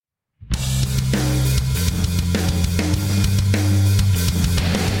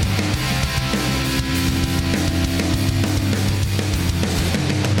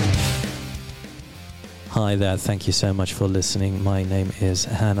Hi there, thank you so much for listening. My name is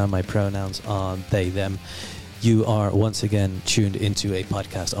Hannah, my pronouns are they, them. You are once again tuned into a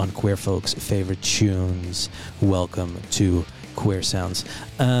podcast on queer folks' favorite tunes. Welcome to Queer Sounds.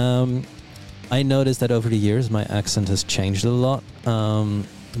 I noticed that over the years my accent has changed a lot.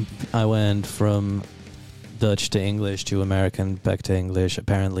 I went from Dutch to English to American, back to English,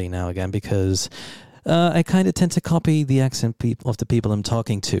 apparently now again, because I kind of tend to copy the accent of the people I'm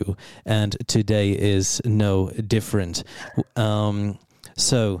talking to, and today is no different.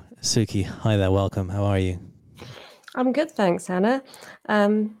 So, Suki, hi there, welcome. How are you? I'm good, thanks, Hannah.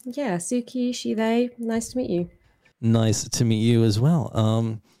 Suki, she, they, nice to meet you. Nice to meet you as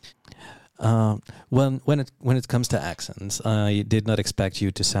well. When it comes to accents, I did not expect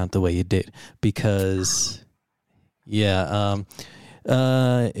you to sound the way you did, because, you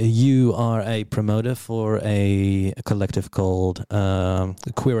are a promoter for a collective called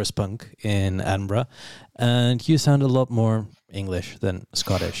Queer as Punk in Edinburgh, and you sound a lot more English than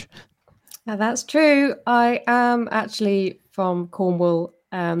Scottish. Now, that's true. I am actually from Cornwall,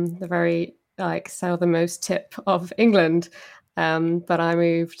 the very southernmost tip of England, but I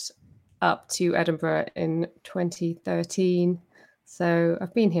moved up to Edinburgh in 2013. So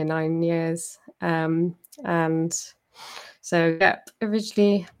I've been here 9 years, and so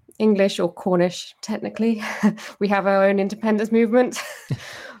originally English or Cornish, technically. We have our own independence movement.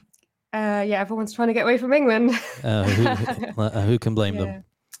 Everyone's trying to get away from England. Who can blame them?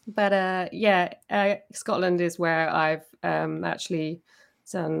 But Scotland is where I've actually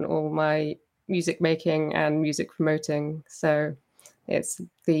done all my music making and music promoting. So it's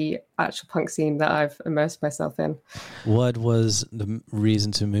the actual punk scene that I've immersed myself in. What was the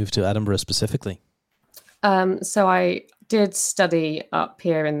reason to move to Edinburgh specifically? So I did study up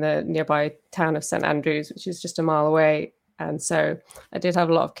here in the nearby town of St Andrews, which is just a mile away. And so I did have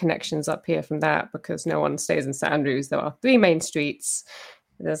a lot of connections up here from that, because no one stays in St Andrews. There are 3 main streets.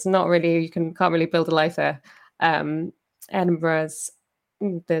 There's not really, can't really build a life there. Edinburgh's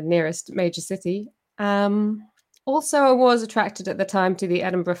the nearest major city. Also, I was attracted at the time to the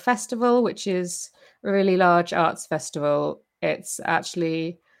Edinburgh Festival, which is a really large arts festival. It's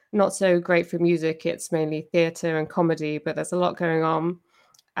actually not so great for music. It's mainly theatre and comedy, but there's a lot going on.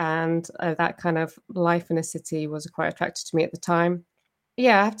 And that kind of life in a city was quite attractive to me at the time.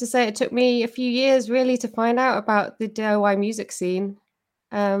 Yeah, I have to say it took me a few years really to find out about the DIY music scene.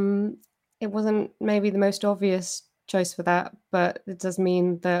 It wasn't maybe the most obvious choice for that, but it does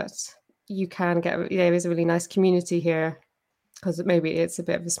mean that you can there is a really nice community here, because maybe it's a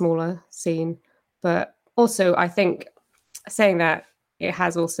bit of a smaller scene. But also, I think, saying that, it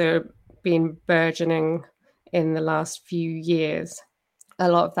has also been burgeoning in the last few years. A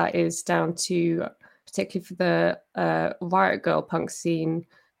lot of that is down to, particularly for the Riot Girl punk scene,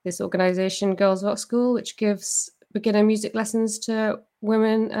 this organisation, Girls Rock School, which gives beginner music lessons to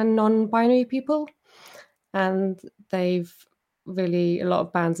women and non-binary people. And a lot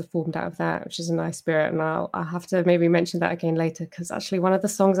of bands have formed out of that, which is a nice spirit. And I'll have to maybe mention that again later, because actually one of the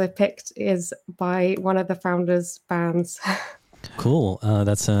songs I picked is by one of the founders' bands. Cool.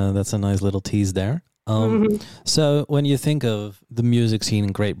 That's a nice little tease there. So when you think of the music scene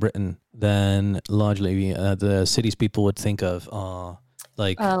in Great Britain, then largely the cities people would think of are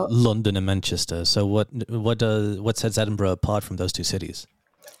London and Manchester. So what sets Edinburgh apart from those 2 cities?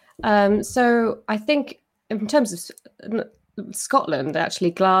 So I think in terms of Scotland, actually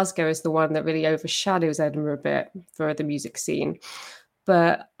Glasgow is the one that really overshadows Edinburgh a bit for the music scene.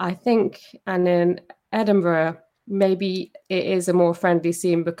 But I think, and in Edinburgh, maybe it is a more friendly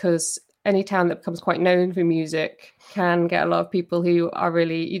scene, because any town that becomes quite known for music can get a lot of people who are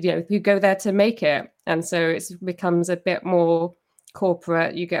really, who go there to make it. And so it becomes a bit more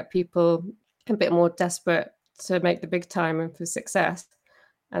corporate. You get people a bit more desperate to make the big time and for success.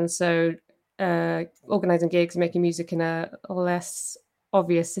 And so organising gigs, making music in a less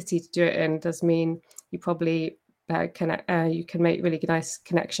obvious city to do it in does mean you probably you can make really nice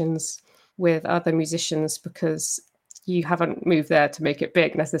connections with other musicians, because you haven't moved there to make it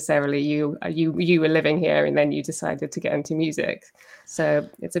big necessarily. You were living here and then you decided to get into music. So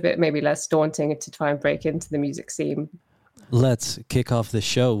it's a bit maybe less daunting to try and break into the music scene. Let's kick off the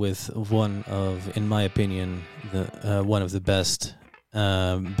show with one of, in my opinion, one of the best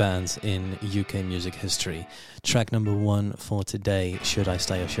bands in UK music history. Track number 1 for today, Should I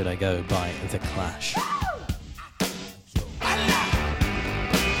Stay or Should I Go by The Clash.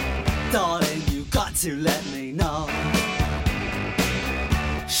 Darling, you got to let me know.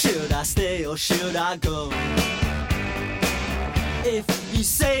 Should I stay or should I go? If you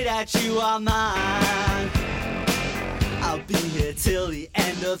say that you are mine, I'll be here till the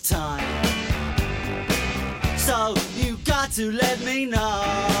end of time. So you got to let me know.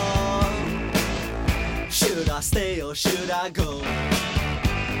 Should I stay or should I go?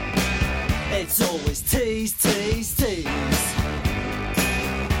 It's always tease, tease, tease.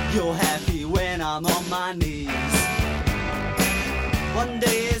 You're happy when I'm on my knees. One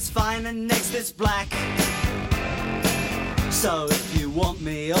day it's fine and next it's black. So if you want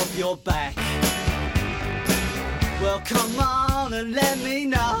me off your back, well come on and let me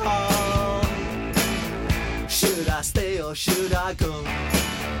know. Should I stay or should I go?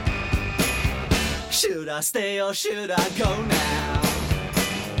 Should I stay or should I go now?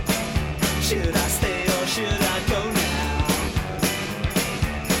 Should I stay or should I go now?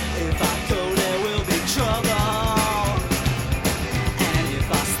 If I go there will be trouble, and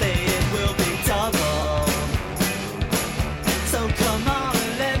if I stay it will be double. So come on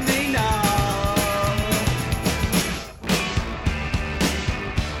and let me know.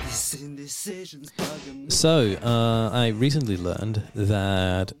 This indecision's bugging me. So, I recently learned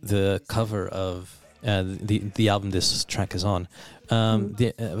that the cover of the album this track is on,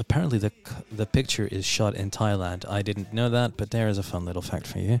 apparently the picture is shot in Thailand. I didn't know that, but there is a fun little fact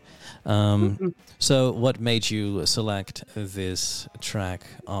for you. So, what made you select this track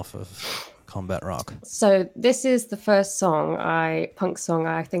off of Combat Rock? So this is the first punk song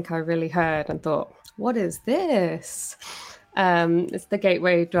I think I really heard and thought, what is this? It's the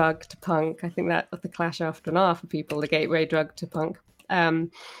gateway drug to punk. I think that the Clash often are for people, the gateway drug to punk.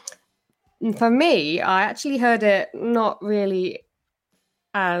 For me, I actually heard it not really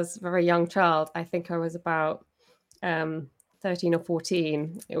as a very young child. I think I was about 13 or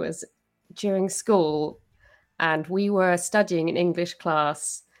 14. It was during school, and we were studying in English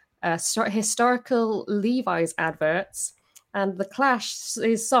class historical Levi's adverts, and the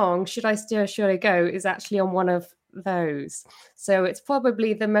Clash's song "Should I Stay or Should I Go" is actually on one of those. So it's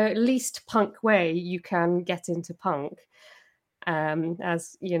probably the least punk way you can get into punk,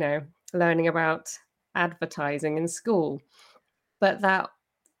 as you know, learning about advertising in school. But that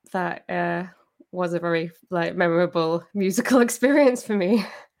was a very memorable musical experience for me.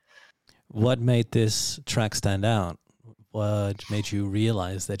 What made this track stand out? What made you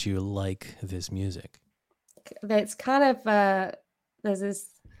realize that you like this music? It's kind of there's this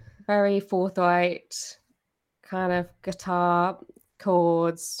very forthright kind of guitar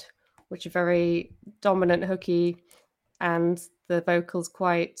chords, which are very dominant, hooky, and the vocal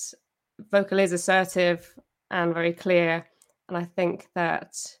is assertive and very clear. And I think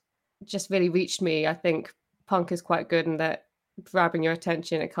that just really reached me. I think punk is quite good in that grabbing your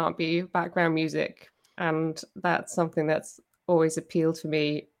attention. It can't be background music. And that's something that's always appealed to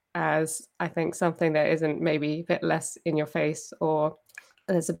me, as I think something that isn't maybe a bit less in your face, or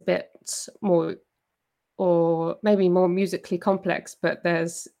there's a bit more, or maybe more musically complex, but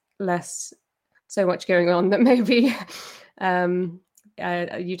there's less, so much going on that maybe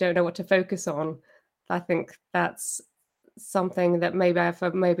you don't know what to focus on. I think that's something that maybe I have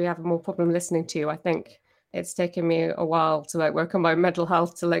a more problem listening to. I think it's taken me a while to work on my mental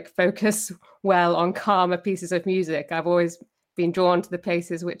health to focus well on calmer pieces of music. I've always been drawn to the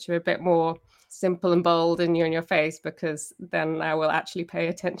places which are a bit more simple and bold and you're in your face, because then I will actually pay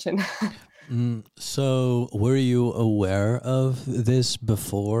attention. So were you aware of this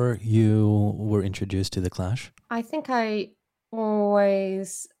before you were introduced to The Clash? I think I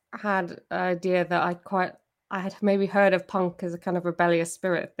always had an idea that I had maybe heard of punk as a kind of rebellious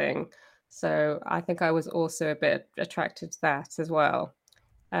spirit thing. So I think I was also a bit attracted to that as well.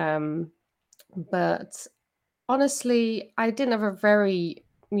 But honestly, I didn't have a very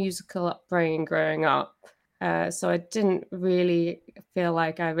musical upbringing growing up. So I didn't really feel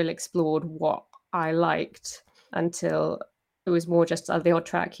like I really explored what I liked until it was more just the odd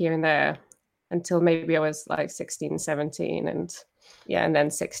track here and there, until maybe I was 16, 17. And then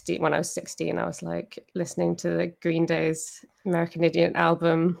 16, when I was 16, I was listening to the Green Day's American Idiot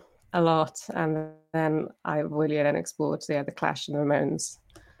album a lot. And then I really then explored the Clash and the Ramones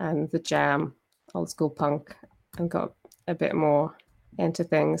and the Jam, old school punk, and got a bit more into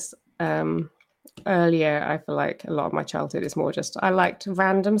things. Earlier, I feel like a lot of my childhood is more just I liked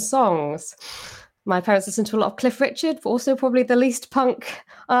random songs. My parents listened to a lot of Cliff Richard, but also probably the least punk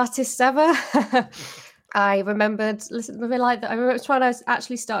artist ever. I remembered listening to I remember when I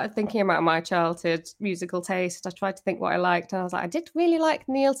actually started thinking about my childhood musical taste. I tried to think what I liked, and I was like, I did really like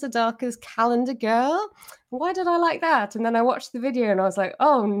Neil Sedaka's Calendar Girl. Why did I like that? And then I watched the video, and I was like,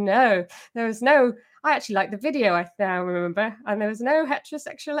 oh no, I actually liked the video, I now remember, and there was no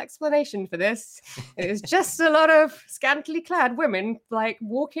heterosexual explanation for this. It was just a lot of scantily clad women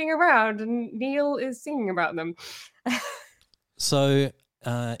walking around, and Neil is singing about them. So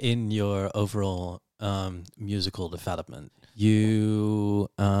in your overall musical development. You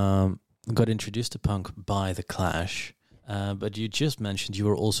got introduced to punk by The Clash, but you just mentioned you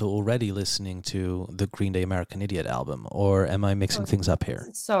were also already listening to the Green Day American Idiot album, or am I mixing things up here?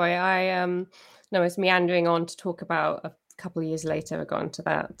 Sorry, I was meandering on to talk about a couple of years later. I got into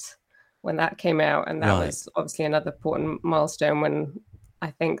that when that came out, and that was obviously another important milestone when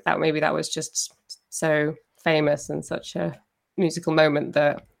I think that maybe that was just so famous and such a musical moment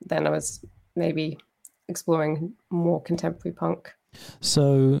that then I was maybe exploring more contemporary punk.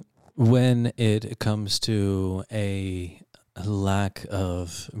 So when it comes to a lack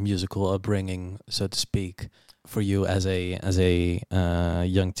of musical upbringing, so to speak, for you as a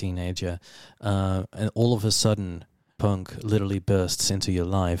young teenager, and all of a sudden punk literally bursts into your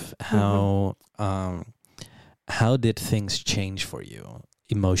life, how did things change for you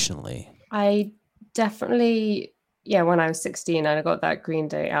emotionally? I definitely, when I was 16 and I got that Green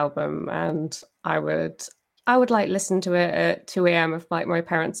Day album, and I would like listen to it at 2 a.m. if like my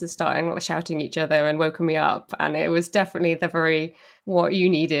parents are starting shouting at each other and woken me up. And it was definitely the very what you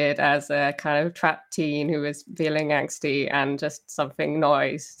needed as a kind of trapped teen who was feeling angsty, and just something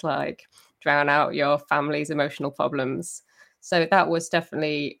noise like drown out your family's emotional problems. So that was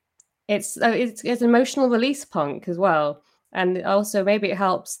definitely it's emotional release punk as well. And also maybe it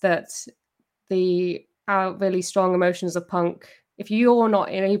helps that the really strong emotions of punk, if you're not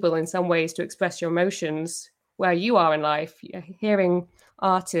able in some ways to express your emotions where you are in life, hearing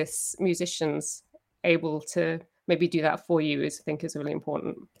artists, musicians able to maybe do that for you I think is really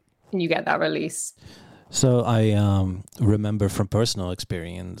important. And you get that release. So I remember from personal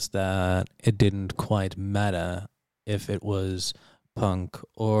experience that it didn't quite matter if it was punk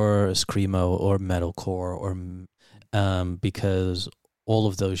or screamo or metalcore or because all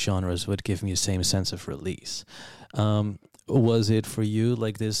of those genres would give me the same sense of release. Was it for you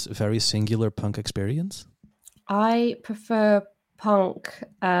like this very singular punk experience? I prefer punk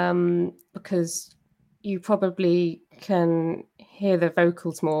because you probably can hear the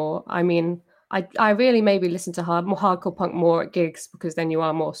vocals more. I mean, I really maybe listen to more hardcore punk more at gigs because then you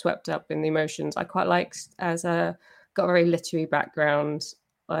are more swept up in the emotions. I quite like, got a very literary background.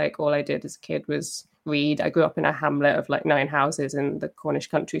 Like all I did as a kid was read. I grew up in a hamlet of like 9 houses in the Cornish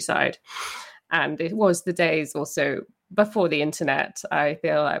countryside. And it was the days also before the internet. I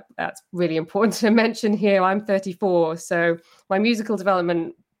feel like that's really important to mention here. I'm 34, so my musical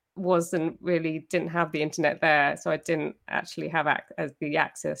development didn't have the internet there. So I didn't actually have the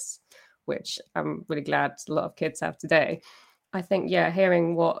access, which I'm really glad a lot of kids have today. I think,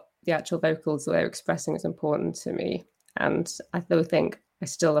 hearing what the actual vocals they're expressing is important to me. And I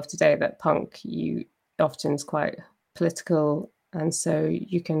still love today that punk often is quite political. And so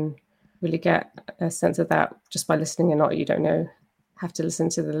you can really get a sense of that just by listening, and not, you don't have to listen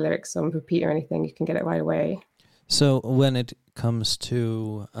to the lyrics on repeat or anything. You can get it right away. So when it comes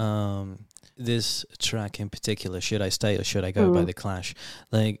to this track in particular, Should I Stay or Should I Go by The Clash,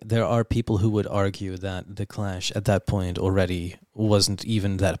 like there are people who would argue that The Clash at that point already wasn't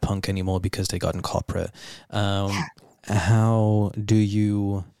even that punk anymore because they got in corporate. How do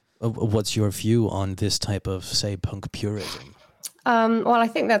you, what's your view on this type of, say, punk purism? Well, I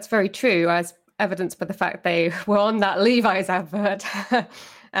think that's very true, as evidenced by the fact they were on that Levi's advert.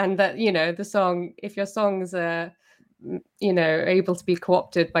 And that, the song, if your songs are, able to be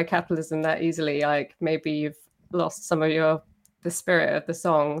co-opted by capitalism that easily, like maybe you've lost some of the spirit of the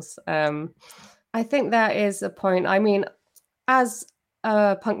songs. I think that is a point. I mean, as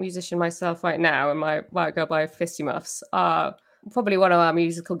a punk musician myself right now, and my White Girl by Fisty Muffs are probably one of our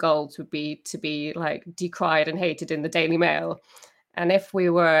musical goals would be to be like decried and hated in the Daily Mail. And if we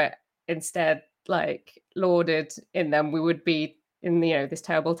were instead like lauded in them, we would be in this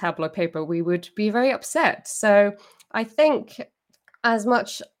terrible tabloid paper, we would be very upset. So I think as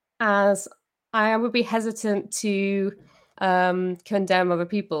much as I would be hesitant to condemn other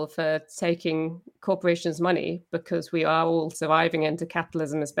people for taking corporations' money because we are all surviving into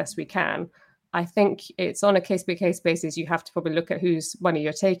capitalism as best we can, I think it's on a case-by-case basis. You have to probably look at whose money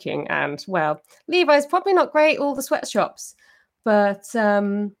you're taking. And, well, Levi's probably not great, all the sweatshops. But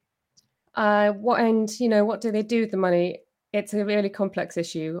what do they do with the money? It's a really complex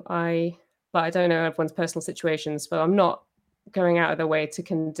issue. But I don't know everyone's personal situations, but I'm not going out of the way to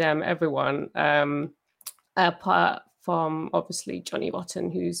condemn everyone, apart from obviously Johnny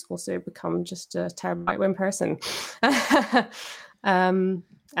Rotten, who's also become just a terrible right-wing person. And,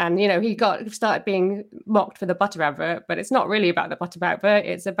 he started being mocked for the butter advert, but it's not really about the butter advert.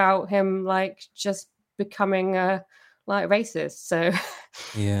 It's about him, like, just becoming racist, so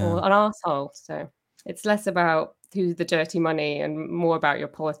or an arsehole. So it's less about who's the dirty money and more about your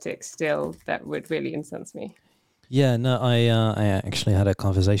politics still that would really incense me. Yeah, no, I actually had a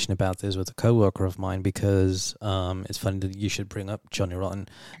conversation about this with a coworker of mine because it's funny that you should bring up Johnny Rotten,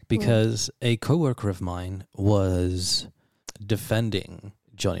 because a coworker of mine was defending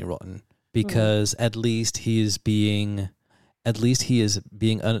Johnny Rotten because at least he is being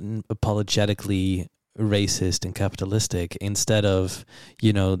unapologetically racist and capitalistic, instead of,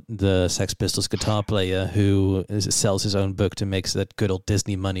 you know, the Sex Pistols guitar player who sells his own book to make that good old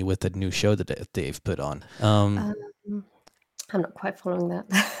Disney money with that new show that they've put on. I'm not quite following that.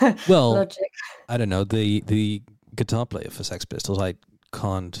 Well, logic. I don't know, the guitar player for Sex Pistols, I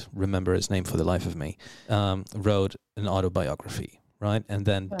can't remember his name for the life of me, wrote an autobiography. Right, and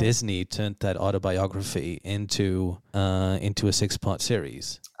then Disney turned that autobiography into a 6-part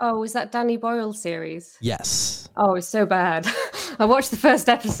series. Oh, was that Danny Boyle series? Yes. Oh, it was so bad. I watched the first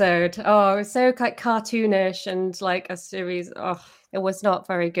episode. Oh, it was so like cartoonish and like a series. Oh, it was not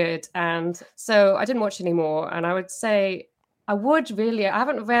very good. And so I didn't watch anymore. And I would say I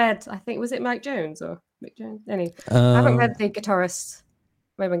haven't read, I think, was it Mike Jones or Mick Jones? I haven't read the guitarist.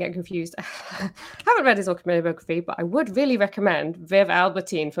 Maybe I'm getting confused. I haven't read his autobiography, but I would really recommend Viv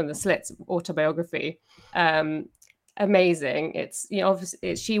Albertine from the Slits autobiography. Amazing. It's, you know,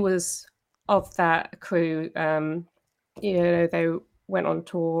 obviously she was of that crew. You know, they went on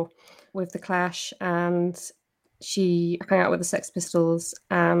tour with the Clash, and she hung out with the Sex Pistols,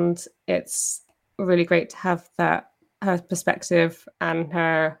 and it's really great to have her perspective and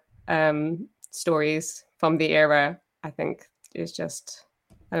her stories from the era. I think is just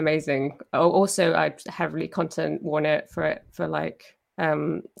amazing. Also, I'd heavily content warn it for like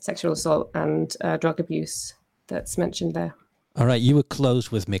sexual assault and drug abuse that's mentioned there. All right, you were close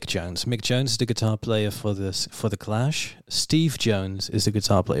with Mick Jones. Mick Jones is the guitar player for the Clash. Steve Jones is the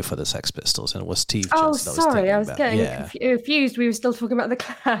guitar player for the Sex Pistols, and it was Steve Jones. Oh, sorry, I was getting confused. We were still talking about the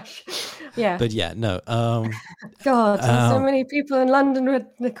Clash. Yeah, but yeah, no. God, so many people in London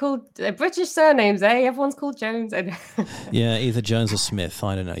they're called British surnames, eh? Everyone's called Jones. Yeah, either Jones or Smith.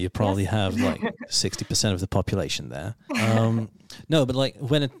 I don't know. You probably have like 60% of the population there. No, but like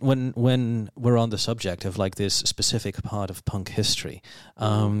when we're on the subject of like this specific part of punk history,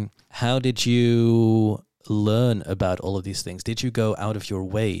 how did you learn about all of these things? Did you go out of your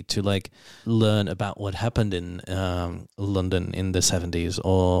way to like learn about what happened in London in the 70s,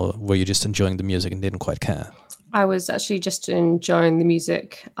 or were you just enjoying the music and didn't quite care? I was actually just enjoying the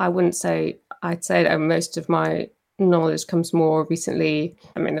music. I'd say that most of my knowledge comes more recently.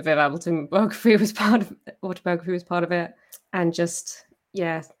 I mean, the Viv Albertine autobiography was part of it. And just,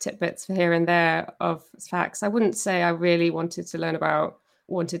 tidbits here and there of facts. I wouldn't say I really I didn't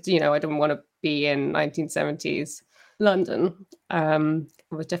want to be in 1970s London. I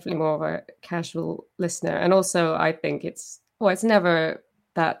was definitely more of a casual listener. And also I think it's never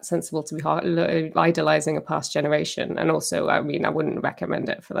that sensible to be idolizing a past generation. And also, I mean, I wouldn't recommend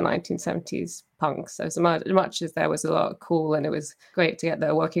it for the 1970s punks. As much as there was a lot of cool and it was great to get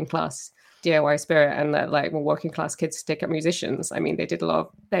the working class DIY spirit and that like working class kids stick at musicians. I mean, they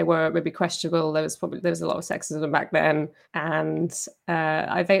were maybe questionable. There was a lot of sexism back then. And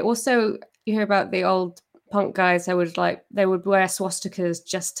they also, you hear about the old punk guys they would wear swastikas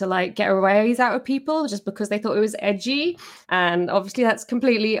just to like get a raise out of people just because they thought it was edgy. And obviously that's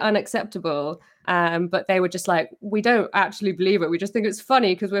completely unacceptable. But they were just like, we don't actually believe it. We just think it's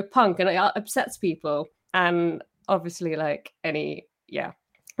funny because we're punk and it upsets people. And obviously you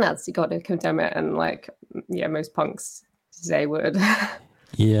got to condemn it, and most punks they would.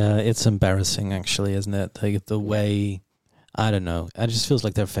 Yeah, it's embarrassing actually, isn't it? Like the way, I don't know. It just feels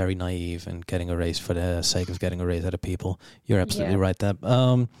like they're very naive and getting a raise for the sake of getting a raise out of people. You're absolutely right there.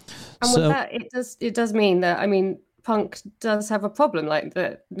 And with that, it does mean that, I mean, punk does have a problem, like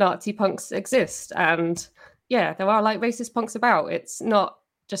that Nazi punks exist, and there are like racist punks about. It's not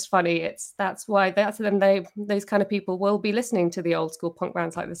just funny. That's why those kind of people will be listening to the old school punk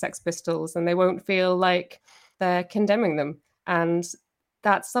bands like the Sex Pistols, and they won't feel like they're condemning them. And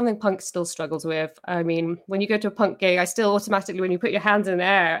that's something punk still struggles with. I mean, when you go to a punk gig, I still automatically, when you put your hands in the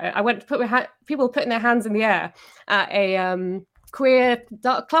air, I went to put people putting their hands in the air at a queer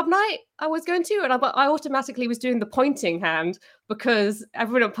club night I was going to, and I automatically was doing the pointing hand because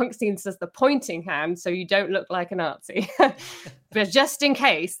everyone at punk scenes does the pointing hand so you don't look like a Nazi. But just in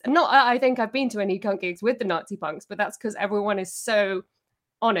case, I think I've been to any punk gigs with the Nazi punks, but that's because everyone is so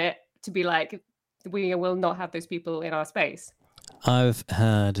on it to be like, we will not have those people in our space. I've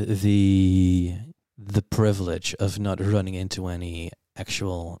had the privilege of not running into any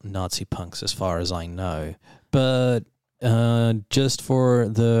actual Nazi punks as far as I know, but Just for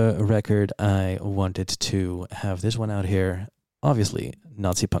the record, I wanted to have this one out here. Obviously,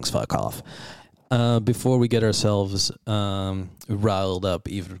 Nazi punks fuck off. Before we get ourselves riled up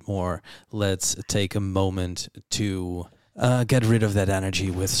even more, let's take a moment to get rid of that energy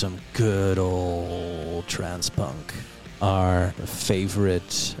with some good old trance punk. Our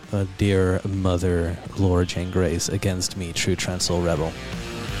favorite dear mother, Laura Jane Grace, Against Me, True Trance Soul Rebel.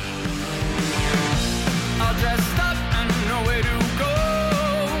 All dressed up and nowhere to go.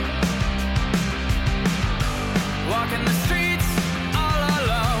 Walking the streets all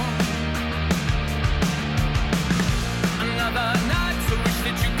alone. Another night, so wish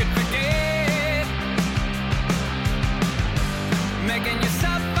that you could forget. Making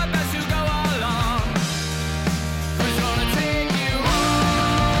yourself up as you go along. Who's gonna take you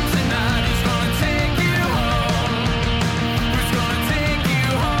home tonight? Who's gonna take you home? Who's gonna take you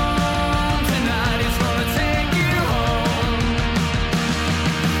home tonight? Who's gonna take you home?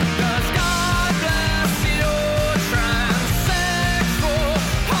 'Cause God bless your transsexual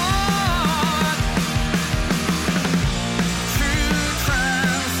heart. True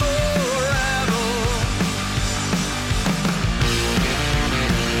trans soul rebel.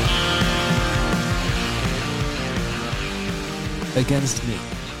 Against Me,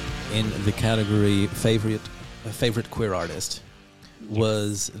 in the category favorite queer artist,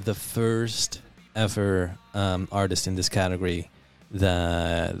 was the first ever artist in this category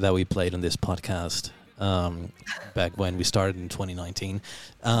that we played on this podcast back when we started in 2019.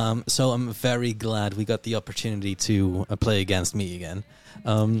 So I'm very glad we got the opportunity to play Against Me again.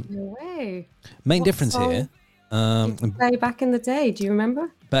 No way. Main What difference song here. Did you play back in the day? Do you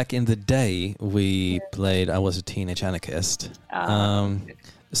remember? Back in the day, we played I Was a Teenage Anarchist.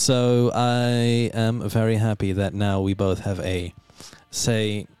 So I am very happy that now we both have a,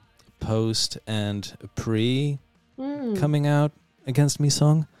 say, post and pre coming out Against Me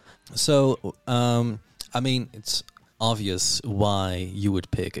song. So, I mean, it's obvious why you would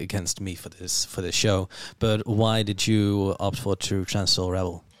pick Against Me for this show, but why did you opt for True Trans Soul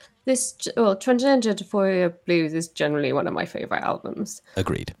Rebel? Transgender Euphoria Blues is generally one of my favorite albums.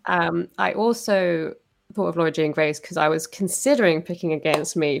 Agreed. I also thought of Laura Jane Grace because I was considering picking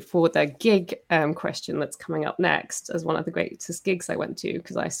Against Me for the gig question that's coming up next as one of the greatest gigs I went to,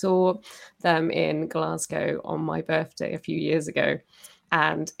 because I saw them in Glasgow on my birthday a few years ago,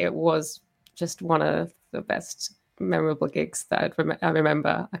 and it was just one of the best memorable gigs that I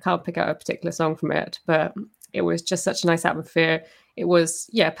remember. I can't pick out a particular song from it, but it was just such a nice atmosphere. It was,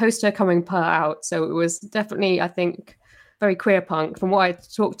 poster coming out, so it was definitely, I think, very queer punk. From what I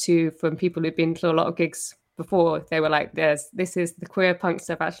talked to from people who'd been to a lot of gigs before, they were like, this is the queer punk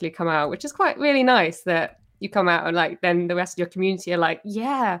stuff actually come out, which is quite really nice that you come out and like then the rest of your community are like, we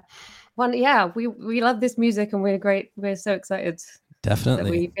love this music and we're so excited. Definitely.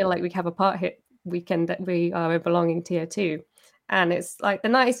 That we feel like we have a part hit weekend that we are a belonging tier too. And it's like the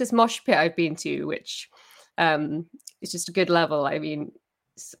nicest mosh pit I've been to, which it's just a good level. I mean,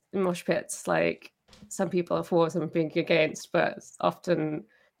 mosh pits, like some people are for, some being against, but often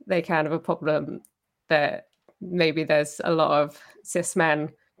they kind of a problem that maybe there's a lot of cis men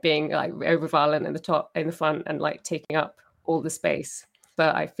being like over violent in the front and like taking up all the space.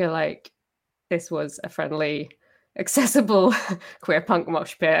 But I feel like this was a friendly, accessible queer punk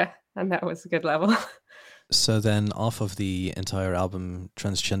mosh pit, and that was a good level. So then, off of the entire album,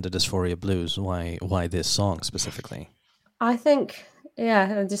 Transgender Dysphoria Blues, why this song specifically? I think,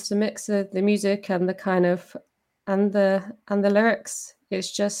 just a mix of the music and the kind of and the lyrics.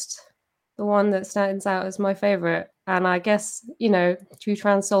 It's just the one that stands out as my favorite. And I guess, True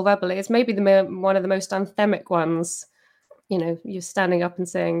Trans Soul Rebel is maybe one of the most anthemic ones. You're standing up and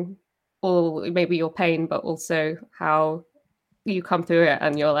saying all maybe your pain, but also how you come through it,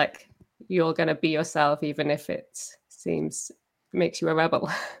 and you're like, you're going to be yourself, even if it makes you a rebel.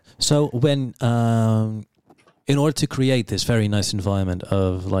 So when, in order to create this very nice environment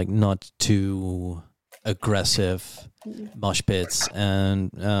of like not too aggressive mosh pits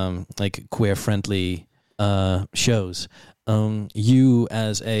and like queer friendly shows, you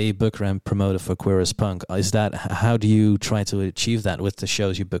as a booker and promoter for Queer as Punk, how do you try to achieve that with the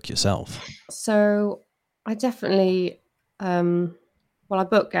shows you book yourself? So I definitely, I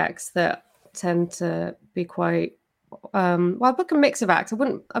book acts that tend to be quite, I book a mix of acts. I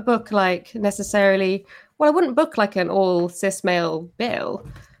wouldn't book like an all cis male bill.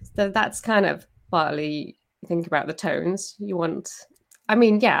 So that's kind of partly think about the tones you want. I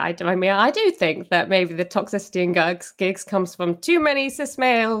do think that maybe the toxicity in gigs comes from too many cis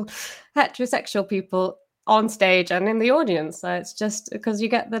male heterosexual people on stage and in the audience. So it's just because you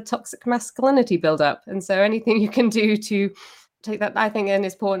get the toxic masculinity build up. And so anything you can do to take that, I think, then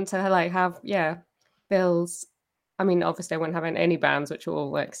is important to like have, bills. I mean, obviously I wouldn't have any bands which are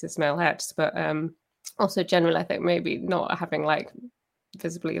all like cis male heads, but also generally I think maybe not having like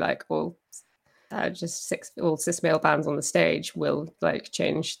visibly like all all cis male bands on the stage will like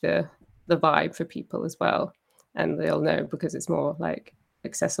change the vibe for people as well. And they'll know because it's more like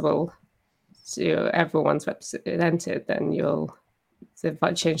accessible to everyone's represented, then you'll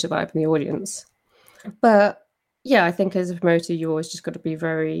change the vibe in the audience. But yeah, I think as a promoter, you always just got to be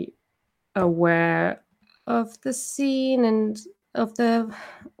very aware of the scene and of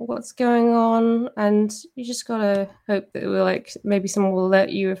what's going on, and you just gotta hope that like maybe someone will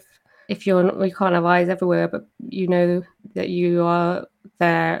let you if you can't have eyes everywhere, but you know that you are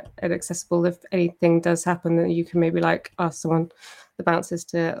there and accessible. If anything does happen, then you can maybe like ask the bouncers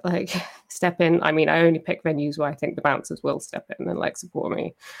to like step in. I mean, I only pick venues where I think the bouncers will step in and like support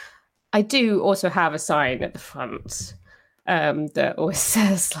me. I do also have a sign at the front that always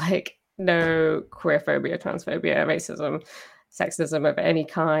says like no queerphobia, transphobia, racism, sexism of any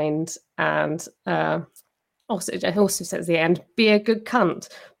kind, and also it also says at the end, be a good cunt,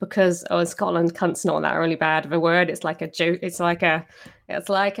 because in Scotland cunt's not that really bad of a word. It's like a joke. It's like a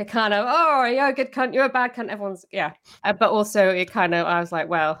kind of, oh, you're a good cunt, you're a bad cunt. Everyone's but also it kind of, I was like,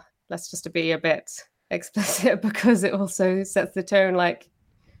 well, let's just be a bit explicit because it also sets the tone. Like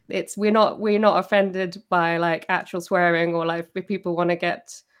we're not offended by like actual swearing or like if people want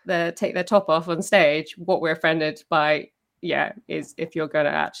to take their top off on stage. What we're offended by is if you're going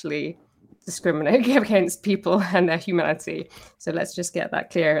to actually discriminate against people and their humanity. So let's just get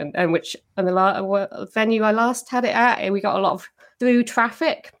that clear. And the venue I last had it at, we got a lot of through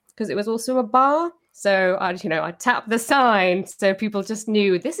traffic because it was also a bar. So I tapped the sign so people just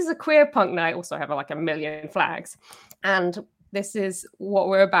knew this is a queer punk night. Also, I have like 1 million flags, and this is what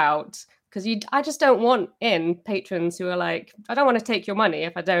we're about. Because I just don't want in patrons who are like, I don't want to take your money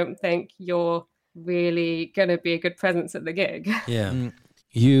if I don't think you're really going to be a good presence at the gig. Yeah.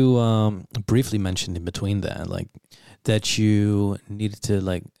 You briefly mentioned in between there, like that you needed to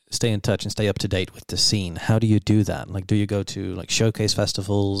like stay in touch and stay up to date with the scene. How do you do that? Like, do you go to like showcase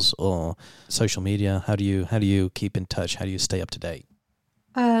festivals or social media? How do you keep in touch? How do you stay up to date?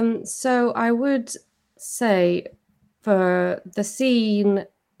 So I would say for the scene,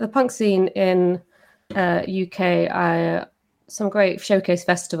 the punk scene in UK, some great showcase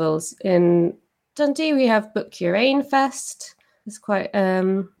festivals. In Dundee, we have Book Your Ain Fest. It's quite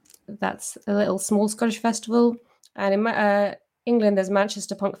that's a little small Scottish festival, and in England there's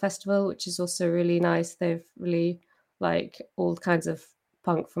Manchester Punk Festival, which is also really nice. They've really like all kinds of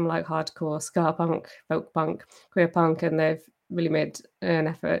punk from like hardcore, ska punk, folk punk, queer punk, and they've really made an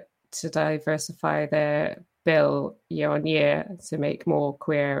effort to diversify their bill year on year to make more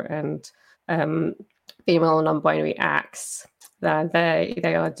queer and female and non-binary acts.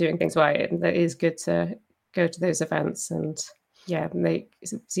 They are doing things right, and it is good to go to those events and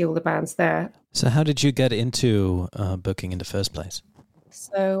see all the bands there. So how did you get into booking in the first place?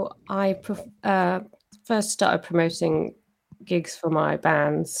 So I first started promoting gigs for my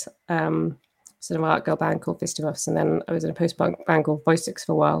bands. So an art girl band called Vistivus, and then I was in a post-punk band called Voicix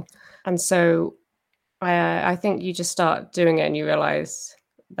for a while. And so I think you just start doing it and you realise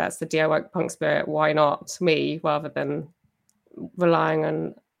that's the DIY punk spirit. Why not me rather than relying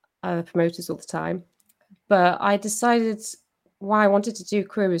on other promoters all the time? But I decided why I wanted to do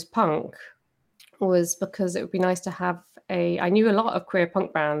Queer as Punk was because it would be nice to have I knew a lot of queer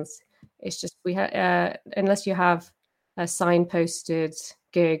punk bands. It's just we had unless you have a signposted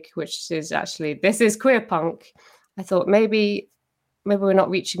gig, which is actually this is queer punk. I thought maybe we're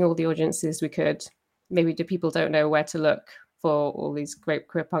not reaching all the audiences we could. Maybe people don't know where to look for all these great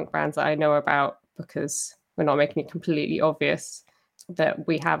queer punk bands that I know about because we're not making it completely obvious that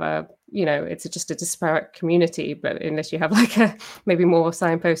we have it's just a disparate community. But unless you have like a maybe more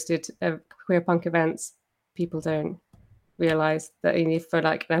signposted queer punk events, people don't realize that you need for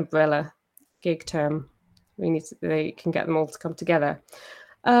like an umbrella gig term. They can get them all to come together,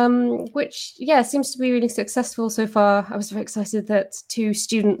 which seems to be really successful so far. I was very excited that 2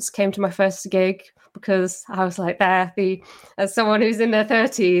 students came to my first gig because I was like, as someone who's in their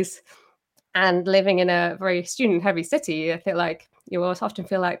 30s and living in a very student-heavy city, I feel like you often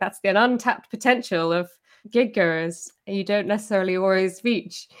feel like that's the untapped potential of gig goers you don't necessarily always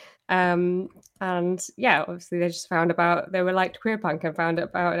reach. And obviously they just they were liked queer punk and found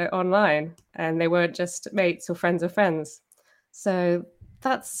about it online, and they weren't just mates or friends of friends. So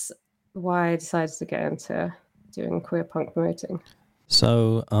that's why I decided to get into doing queer punk promoting.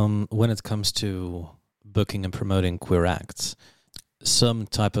 So when it comes to booking and promoting queer acts, some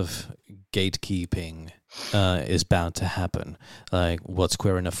type of gatekeeping is bound to happen. Like, what's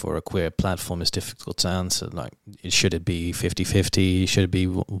queer enough for a queer platform is difficult to answer. Like, should it be 50-50? Should it be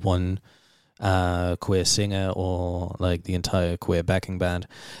one queer singer, or like the entire queer backing band?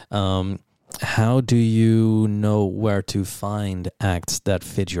 How do you know where to find acts that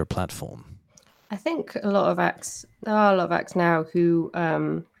fit your platform? I think there are a lot of acts now who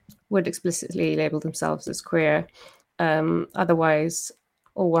would explicitly label themselves as queer. Otherwise,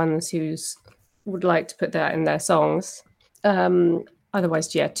 or ones who would like to put that in their songs.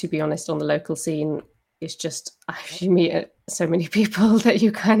 Otherwise, yeah, to be honest, on the local scene, it's just you meet so many people that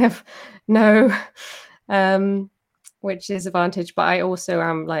you kind of know, which is advantage. But I also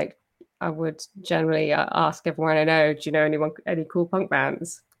am like, I would generally ask everyone I know, do you know any cool punk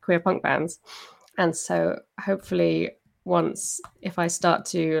bands, queer punk bands? And so hopefully if I start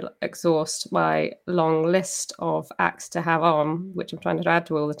to exhaust my long list of acts to have on, which I'm trying to add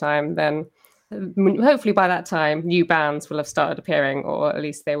to all the time, then hopefully by that time, new bands will have started appearing, or at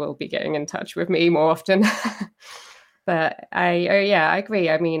least they will be getting in touch with me more often. But I agree.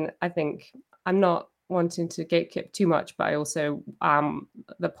 I mean, I think I'm not wanting to gatekeep too much, but I also,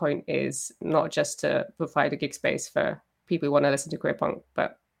 the point is not just to provide a gig space for people who want to listen to queer punk,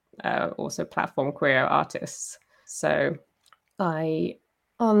 but also platform queer artists. So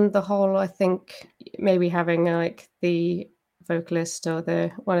on the whole, I think maybe having like the vocalist or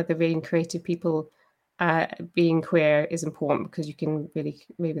one of the really creative people being queer is important, because you can really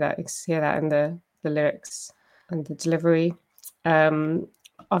maybe hear that in the lyrics and the delivery.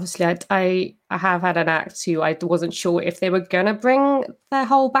 Obviously, I have had an act who I wasn't sure if they were going to bring their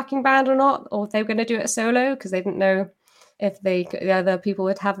whole backing band or not, or if they were going to do it solo, because they didn't know if the other people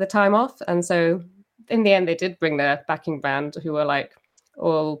would have the time off. And so in the end, they did bring their backing band, who were like,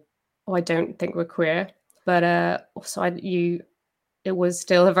 oh, I don't think we're queer. But also it was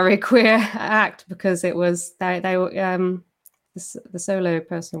still a very queer act, because it was the solo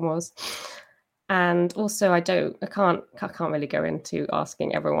person was. And also, I can't really go into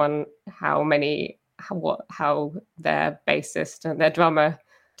asking everyone how their bassist and their drummer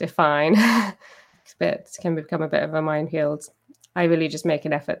define. It can become a bit of a minefield. I really just make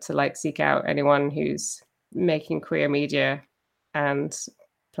an effort to like seek out anyone who's making queer media and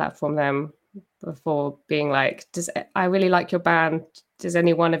platform them before being like, I really like your band. Does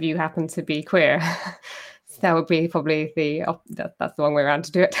any one of you happen to be queer? That would be probably that's the one way around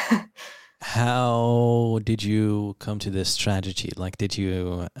to do it. How did you come to this strategy? Like, did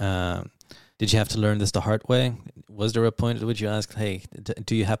you have to learn this the hard way? Was there a point at which you asked, hey,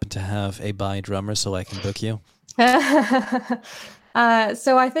 do you happen to have a bi drummer so I can book you? So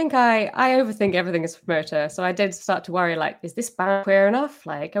I think I overthink everything as a promoter. So I did start to worry, like, is this band queer enough?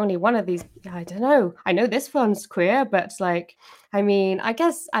 Like, only one of these, I don't know. I know this one's queer, but like, I'll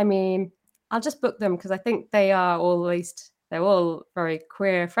just book them, because I think they are all, at least they're all very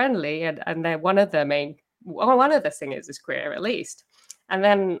queer friendly, and they're one of the singers is queer, at least. And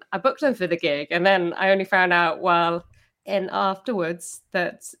then I booked them for the gig, and then I only found out afterwards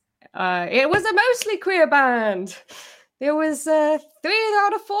that it was a mostly queer band. There was 3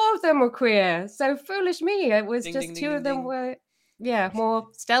 out of 4 of them were queer. So foolish me. It was just 2 of them were, more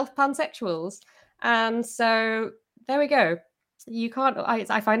stealth pansexuals. And so there we go. You can't.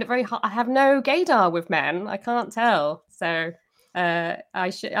 I find it very hard. I have no gaydar with men. I can't tell. So I've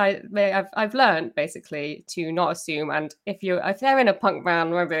learned basically to not assume. And if they're in a punk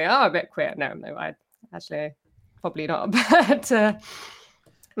band, maybe they are a bit queer. No, I actually probably not. But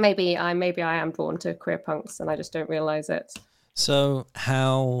maybe I am drawn to queer punks, and I just don't realize it. So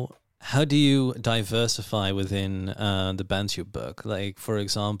how do you diversify within the bands you book? Like, for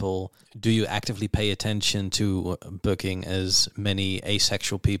example, do you actively pay attention to booking as many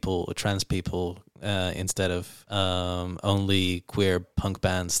asexual people, trans people, instead of only queer punk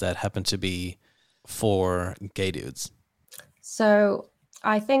bands that happen to be for gay dudes? So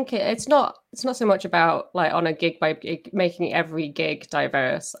I think it's not so much about like on a gig by gig, making every gig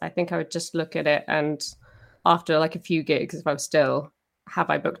diverse. I think I would just look at it, and after like a few gigs, if I'm still, have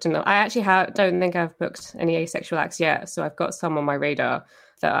I booked enough? I actually don't think I've booked any asexual acts yet. So I've got some on my radar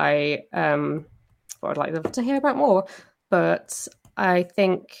that I would like them to hear about more. But I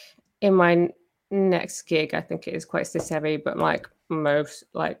think in my next gig, I think it is quite cis heavy, but like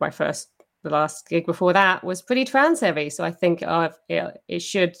the last gig before that was pretty trans heavy. So I think it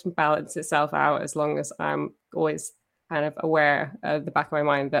should balance itself out, as long as I'm always kind of aware at the back of my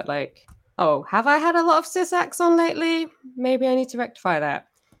mind that like, oh, have I had a lot of cis acts on lately? Maybe I need to rectify that.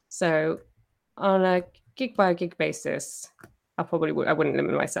 So on a gig by gig basis, I wouldn't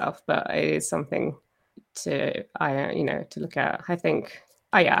limit myself, but it is something to look at. I think,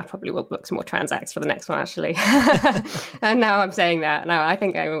 I probably will book some more trans acts for the next one, actually. And now I'm saying that. No, I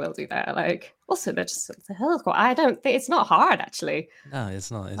think I will do that. Like, also, they're just, I don't think, it's not hard, actually. No,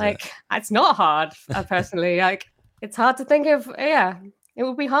 it's not. Is Like, it? it's not hard, personally. Like, it's hard to think of, it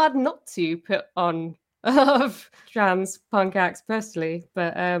would be hard not to put on a lot of trans punk acts, personally.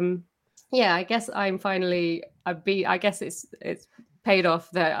 But, I guess I'm finally, I guess it's paid off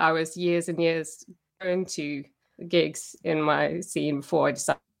that I was years and years going to gigs in my scene before I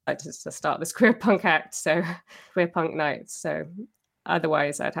decided to start this queer punk act, so queer punk nights. So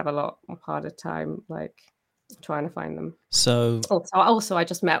otherwise I'd have a lot harder time like trying to find them. So Also I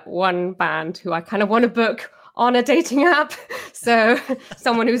just met one band who I kind of want to book on a dating app. So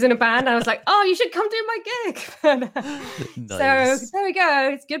someone who's in a band, I was like, oh, you should come do my gig. Nice. So there we go.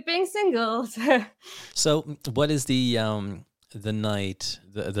 It's good being single. So what is the night,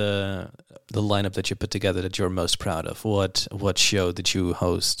 the lineup that you put together that you're most proud of? What show did you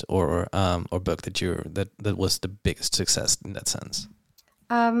host or book that was the biggest success in that sense?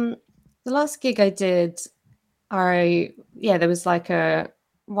 The last gig I did, there was like a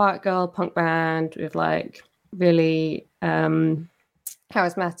white girl punk band with like really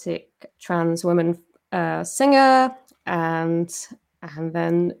charismatic trans woman singer, and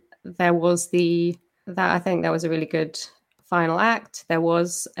then there was I think that was a really good final act. There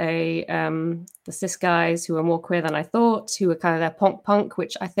was the cis guys who were more queer than I thought, who were kind of their punk,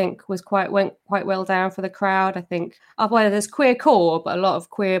 which I think went quite well down for the crowd. I think there's queer core, but a lot of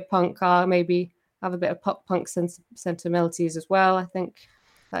queer punk maybe have a bit of pop punk sentimentalities as well. I think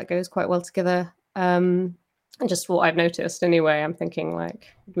that goes quite well together. And just what I've noticed anyway, I'm thinking like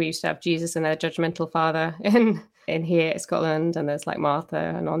we used to have Jesus and their judgmental father in here in Scotland, and there's like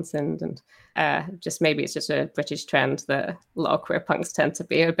Martha and Onsend, and just maybe it's just a British trend that a lot of queer punks tend to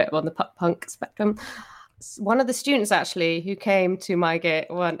be a bit on the pop punk spectrum. One of the students actually who came to my gig,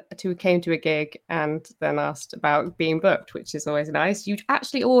 came to a gig and then asked about being booked, which is always nice. You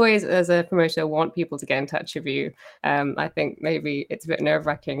actually always, as a promoter, want people to get in touch with you. I think maybe it's a bit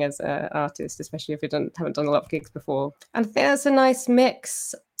nerve-wracking as an artist, especially if you haven't done a lot of gigs before. And I think that's a nice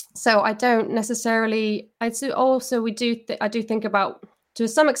mix. So I don't necessarily. I do think about, to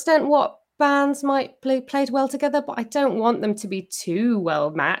some extent, what bands might played well together, but I don't want them to be too well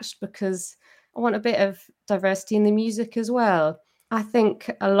matched because I want a bit of diversity in the music as well. I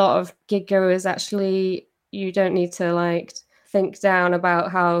think a lot of gig goers actually, you don't need to like think down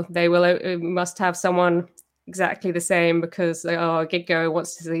about how they must have someone exactly the same because a gig goer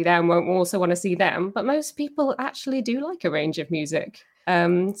wants to see them, won't also want to see them. But most people actually do like a range of music.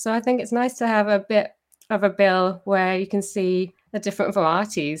 So I think it's nice to have a bit of a bill where you can see the different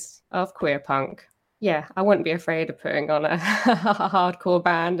varieties of queer punk. Yeah, I wouldn't be afraid of putting on a hardcore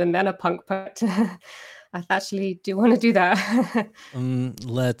band and then a punk part. I actually do want to do that.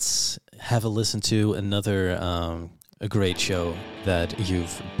 Let's have a listen to another a great show that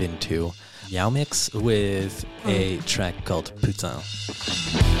you've been to. Meow Mix with a track called Putain.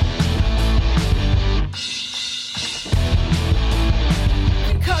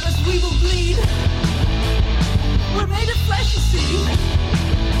 Cut us, we will bleed. We're made of flesh, you see.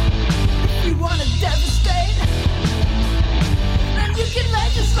 If you want to devastate, then you can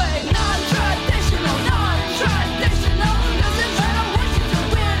legislate. Non-traditional, non-traditional. Doesn't matter what you do,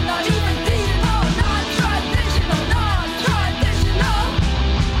 we're not even decent. Non-traditional, non-traditional.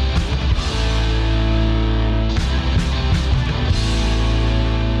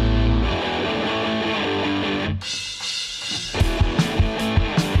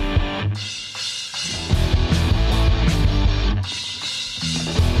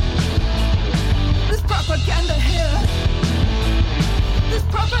 There's propaganda here. There's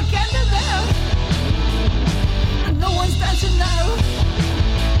propaganda there. And no one's dancing now.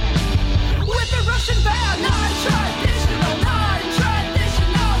 With the Russian band, non-traditional,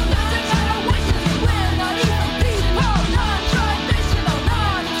 non-traditional. Doesn't matter what you do, we're not even people. Non-traditional,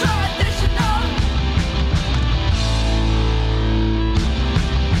 non-traditional.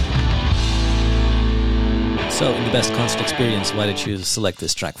 So, in the best concert experience, why did you select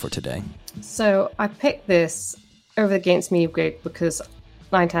this track for today? So I picked this over the Against Me gig because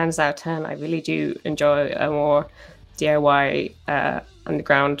 9 times out of 10, I really do enjoy a more DIY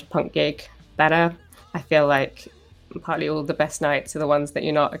underground punk gig better. I feel like partly all the best nights are the ones that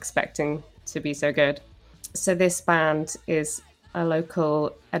you're not expecting to be so good. So this band is a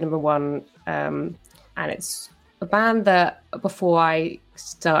local Edinburgh one, and it's a band that before I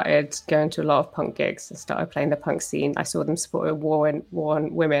started going to a lot of punk gigs, I started playing the punk scene, I saw them support War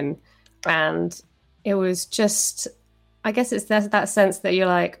on Women. And it was just, I guess it's that sense that you're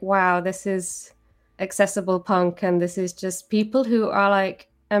like, wow, this is accessible punk, and this is just people who are like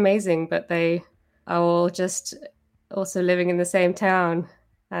amazing, but they are all just also living in the same town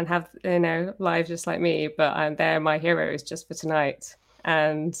and have, you know, lives just like me, but they're my heroes just for tonight.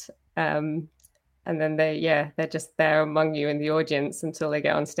 And then they're just there among you in the audience until they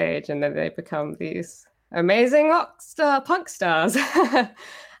get on stage, and then they become these amazing punk stars.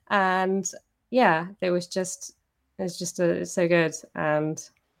 And yeah, it's just so good and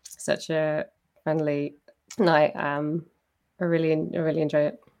such a friendly night. I really enjoy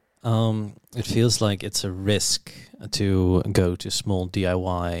it. It feels like it's a risk to go to small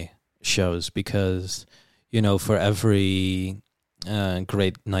DIY shows because, you know, for every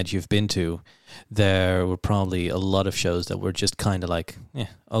great night you've been to, there were probably a lot of shows that were just kind of like, yeah,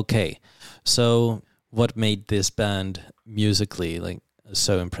 okay. So what made this band musically like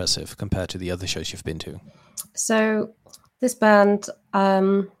so impressive compared to the other shows you've been to? So this band,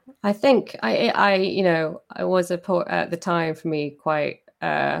 I think I you know, I was at the time for me quite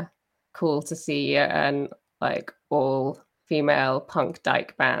cool to see an like all female punk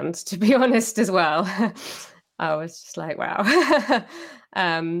dyke band, to be honest, as well. I was just like, wow.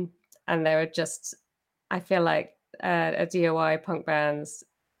 And they were just, I feel like a DIY punk bands,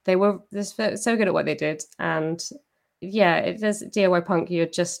 they were just so good at what they did. And yeah, it does DIY punk, you're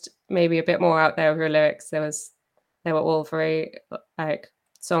just maybe a bit more out there with your lyrics. They were all very like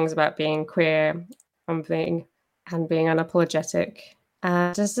songs about being queer and being unapologetic.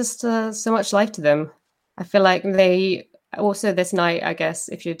 And there's just so much life to them. I feel like they also this night, I guess,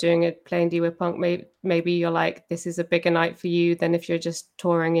 if you're doing a plain DIY punk, maybe you're like, this is a bigger night for you than if you're just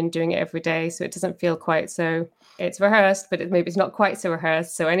touring and doing it every day. So it doesn't feel quite so, it's rehearsed, but maybe it's not quite so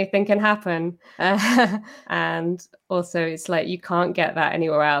rehearsed. So anything can happen. And also it's like, you can't get that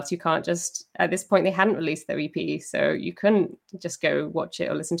anywhere else. You can't just, at this point, they hadn't released their EP. So you couldn't just go watch it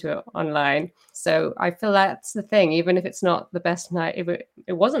or listen to it online. So I feel that's the thing, even if it's not the best night, if it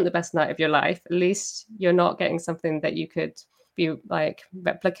wasn't the best night of your life, at least you're not getting something that you could be like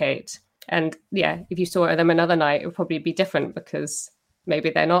replicate. And yeah, if you saw them another night, it would probably be different because maybe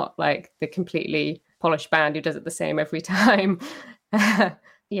they're not like the completely polished band who does it the same every time.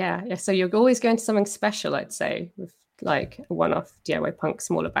 Yeah. So you're always going to something special, I'd say, with like one-off DIY punk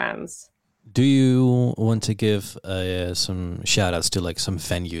smaller bands. Do you want to give some shout outs to like some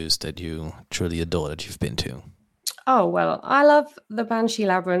venues that you truly adore that you've been to? Oh, well, I love the Banshee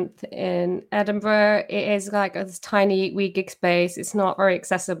Labyrinth in Edinburgh. It is like a tiny wee gig space. It's not very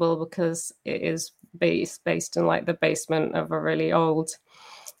accessible because it is based in like the basement of a really old,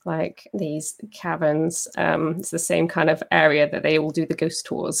 like these caverns. It's the same kind of area that they all do the ghost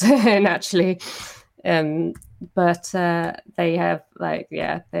tours in, actually. But they have like,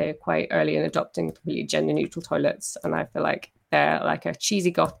 yeah, they're quite early in adopting completely gender neutral toilets. And I feel like they're like a cheesy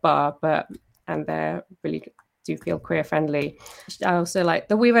goth bar, and they're really do feel queer friendly. I also like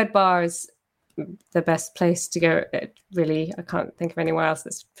the Wee Red Bar is the best place to go. Really, I can't think of anywhere else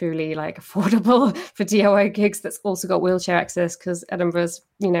that's truly like affordable for DIY gigs that's also got wheelchair access, because Edinburgh's,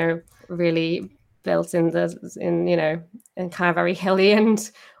 you know, really built in you know, and kind of very hilly and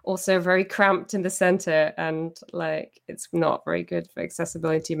also very cramped in the center, and like it's not very good for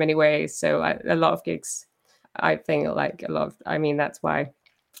accessibility in many ways. So a lot of gigs, I think, like that's why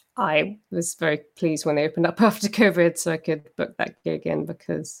I was very pleased when they opened up after COVID, so I could book that gig in,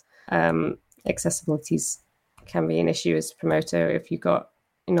 because accessibility can be an issue as a promoter if you've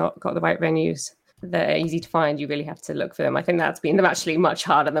not got the right venues that are easy to find. You really have to look for them. I think that's been actually much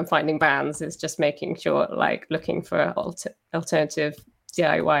harder than finding bands, is just making sure, like looking for alternative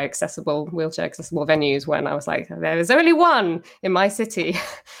DIY accessible, wheelchair accessible venues, when I was like, there is only one in my city.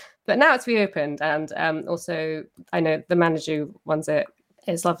 But now it's reopened, and also I know the manager who runs it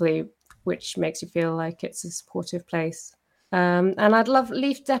is lovely, which makes you feel like it's a supportive place. And I'd love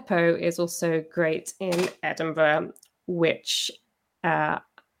Leaf Depot is also great in Edinburgh, which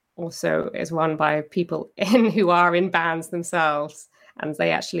also is run by people who are in bands themselves, and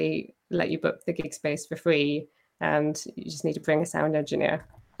they actually let you book the gig space for free, and you just need to bring a sound engineer.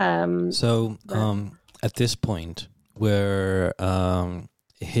 At this point, we're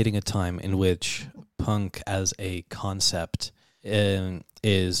hitting a time in which punk as a concept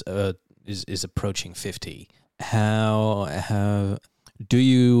is approaching 50. How do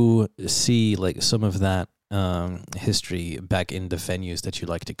you see like some of that history back in the venues that you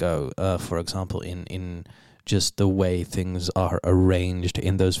like to go? For example, in just the way things are arranged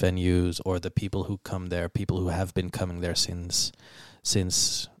in those venues, or the people who come there, people who have been coming there since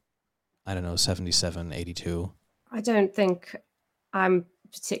I don't know, 77, 82. I don't think I'm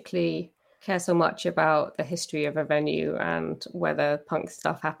particularly care so much about the history of a venue and whether punk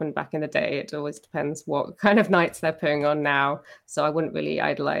stuff happened back in the day. It always depends what kind of nights they're putting on now. So I wouldn't really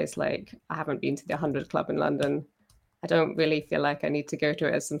idolize, like, I haven't been to the 100 Club in London. I don't really feel like I need to go to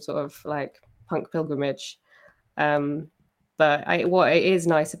it as some sort of like punk pilgrimage. But what it is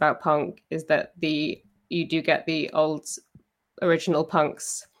nice about punk is that you do get the old original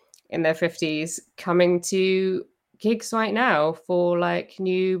punks in their 50s coming to gigs right now for like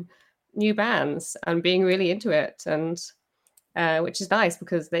new bands and being really into it, and which is nice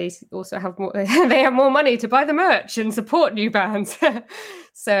because they also have more they have more money to buy the merch and support new bands.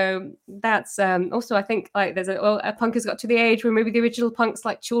 So that's also, I think, like there's a punk has got to the age where maybe the original punks,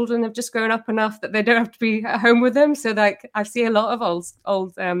 like children, have just grown up enough that they don't have to be at home with them. So like I see a lot of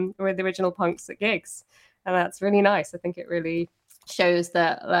old with the original punks at gigs, and that's really nice. I think it really shows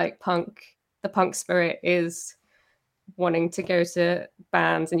that like the punk spirit is wanting to go to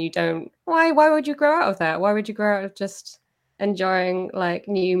bands, and you don't. Why would you grow out of that? Why would you grow out of just enjoying like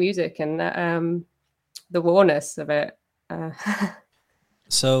new music and the rawness of it?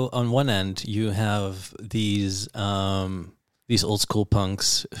 So on one end, you have these old school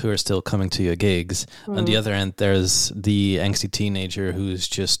punks who are still coming to your gigs. On the other end, there's the angsty teenager who's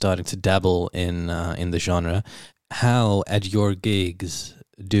just starting to dabble in the genre. How at your gigs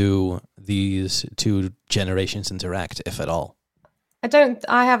do these two generations interact, if at all?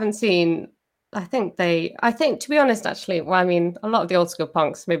 I haven't seen. I think to be honest, actually, well, I mean, a lot of the old school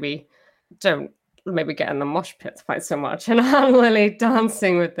punks maybe don't get in the mosh pits quite so much and aren't really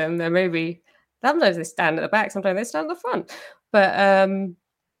dancing with them. Sometimes they stand at the back, sometimes they stand at the front. But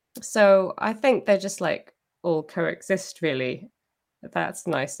so I think they're just like all coexist really. That's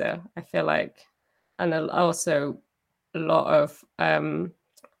nicer, I feel like. And also a lot of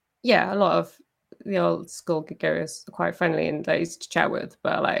the old school goers are quite friendly and they're easy to chat with,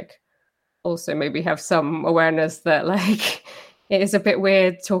 but like also maybe have some awareness that like it is a bit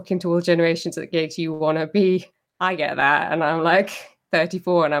weird talking to all generations at gigs. You want to be, I get that, and I'm like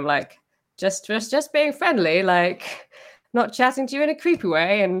 34 and I'm like just being friendly, like not chatting to you in a creepy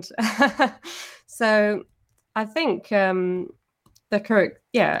way. And so I think I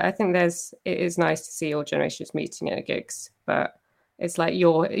think it is nice to see all generations meeting at gigs, but it's like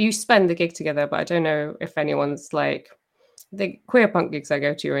you spend the gig together, but I don't know if anyone's like the queer punk gigs I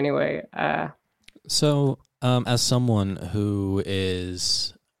go to anyway. So as someone who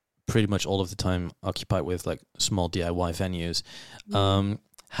is pretty much all of the time occupied with like small DIY venues,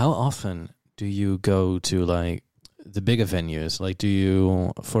 how often do you go to like the bigger venues? Like, do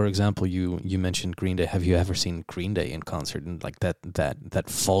you, for example, you mentioned Green Day. Have you ever seen Green Day in concert in like that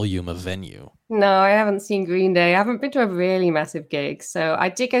volume of venue? No, I haven't seen Green Day. I haven't been to a really massive gig. So I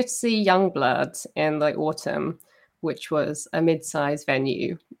did go to see Youngblood in like autumn, which was a mid-sized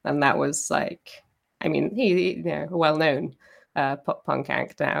venue, and that was like, I mean, he a well-known pop punk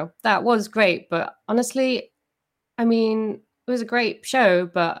act now. That was great, but honestly, I mean, it was a great show,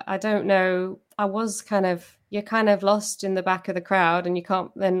 but I don't know. You're kind of lost in the back of the crowd, and you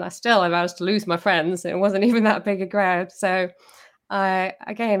can't. Then I managed to lose my friends. It wasn't even that big a crowd, so I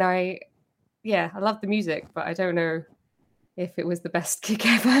love the music, but I don't know if it was the best gig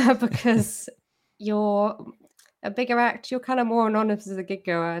ever because you're a bigger act. You're kind of more anonymous as a gig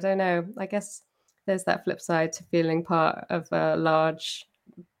goer. I don't know. I guess there's that flip side to feeling part of a large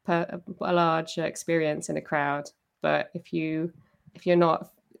experience in a crowd. But if you're not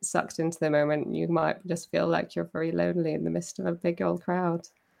sucked into the moment, you might just feel like you're very lonely in the midst of a big old crowd.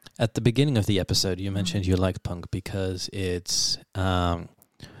 At the beginning of the episode, you mentioned you like punk because it's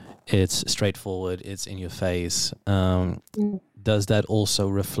straightforward, it's in your face. Does that also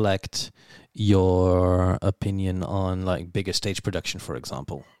reflect your opinion on like bigger stage production, for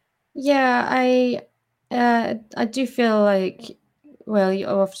example? Yeah, I do feel like,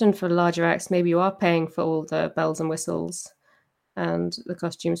 well, often for larger acts, maybe you are paying for all the bells and whistles and the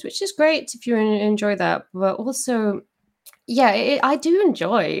costumes, which is great if you enjoy that. But also, yeah, I do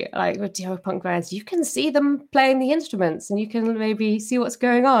enjoy, like with DIY punk bands, you can see them playing the instruments and you can maybe see what's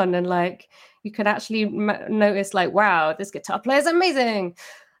going on. And like, you can actually notice like, wow, this guitar player is amazing.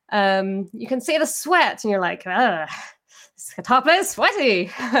 You can see the sweat and you're like, this guitar player is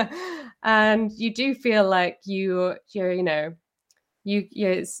sweaty. And you do feel like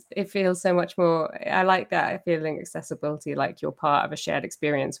it feels so much more. I like that feeling, accessibility, like you're part of a shared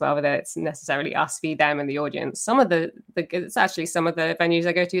experience rather than it's necessarily us v them in the audience. Some of the venues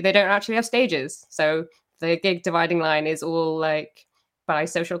I go to, they don't actually have stages, so the gig dividing line is all like by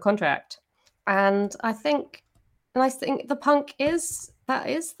social contract. And I think the punk is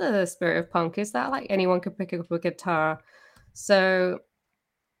the spirit of punk, is that like anyone could pick up a guitar. So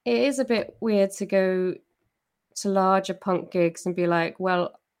it is a bit weird to go to larger punk gigs and be like,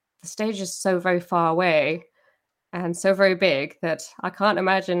 well, the stage is so very far away and so very big that I can't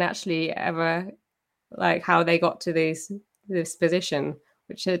imagine actually ever like how they got to this position.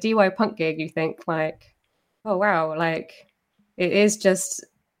 Which a DY punk gig, you think like, oh wow, like it is just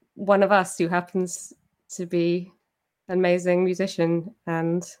one of us who happens to be an amazing musician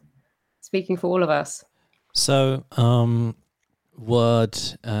and speaking for all of us. So,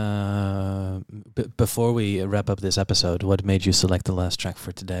 before we wrap up this episode, what made you select the last track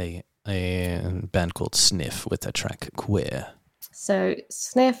for today? A band called Sniff with the track Queer. So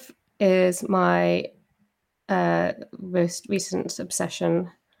Sniff is my most recent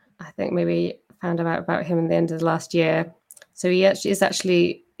obsession. I think maybe found out about him in the end of last year. So he's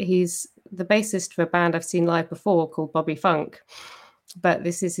the bassist for a band I've seen live before called Bobby Funk, but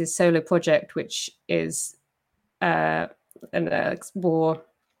this is his solo project, which is more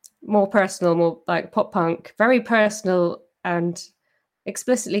personal, more like pop punk, very personal and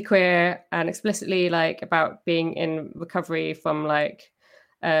explicitly queer and explicitly like about being in recovery from like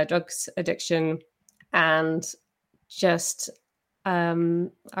drugs addiction. And just I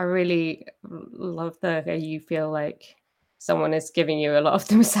really love the way you feel like someone is giving you a lot of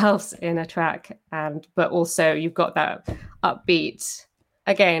themselves in a track, but also you've got that upbeat.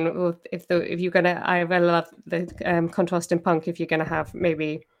 Again, if you're gonna, I really love the contrast in punk. If you're gonna have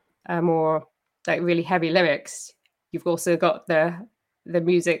maybe more like really heavy lyrics, you've also got the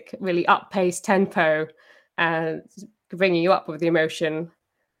music really up-paced tempo and bringing you up with the emotion,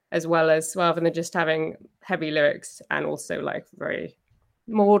 as well as rather than just having heavy lyrics and also like very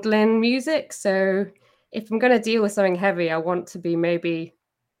maudlin music. So if I'm going to deal with something heavy, I want to be maybe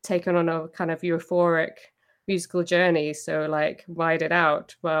taken on a kind of euphoric musical journey. So like ride it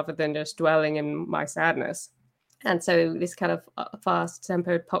out rather than just dwelling in my sadness. And so this kind of fast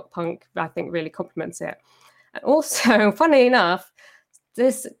tempoed pop punk, I think really complements it. And also, funny enough,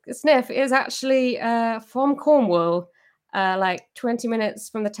 this Sniff is actually from Cornwall, like 20 minutes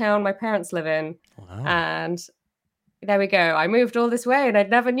from the town my parents live in. Wow. And there we go. I moved all this way and I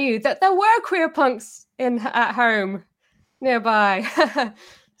never knew that there were queer punks at home nearby.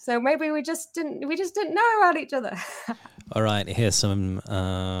 So maybe we just didn't know about each other. All right, here's some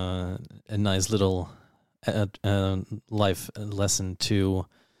a nice little life lesson to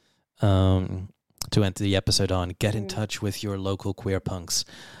end the episode on. Get in touch with your local queer punks.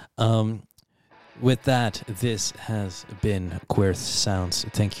 With that, this has been Queer Sounds.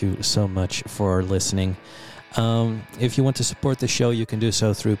 Thank you so much for listening. If you want to support the show, you can do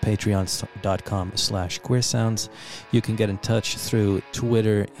so through patreon.com/queersounds. You can get in touch through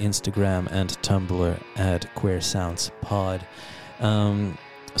Twitter, Instagram, and Tumblr at queersoundspod.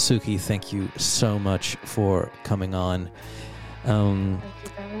 Suki, thank you so much for coming on. Thank you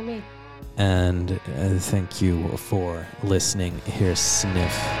for having me. And thank you for listening. Here's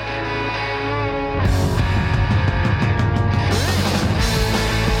Sniff.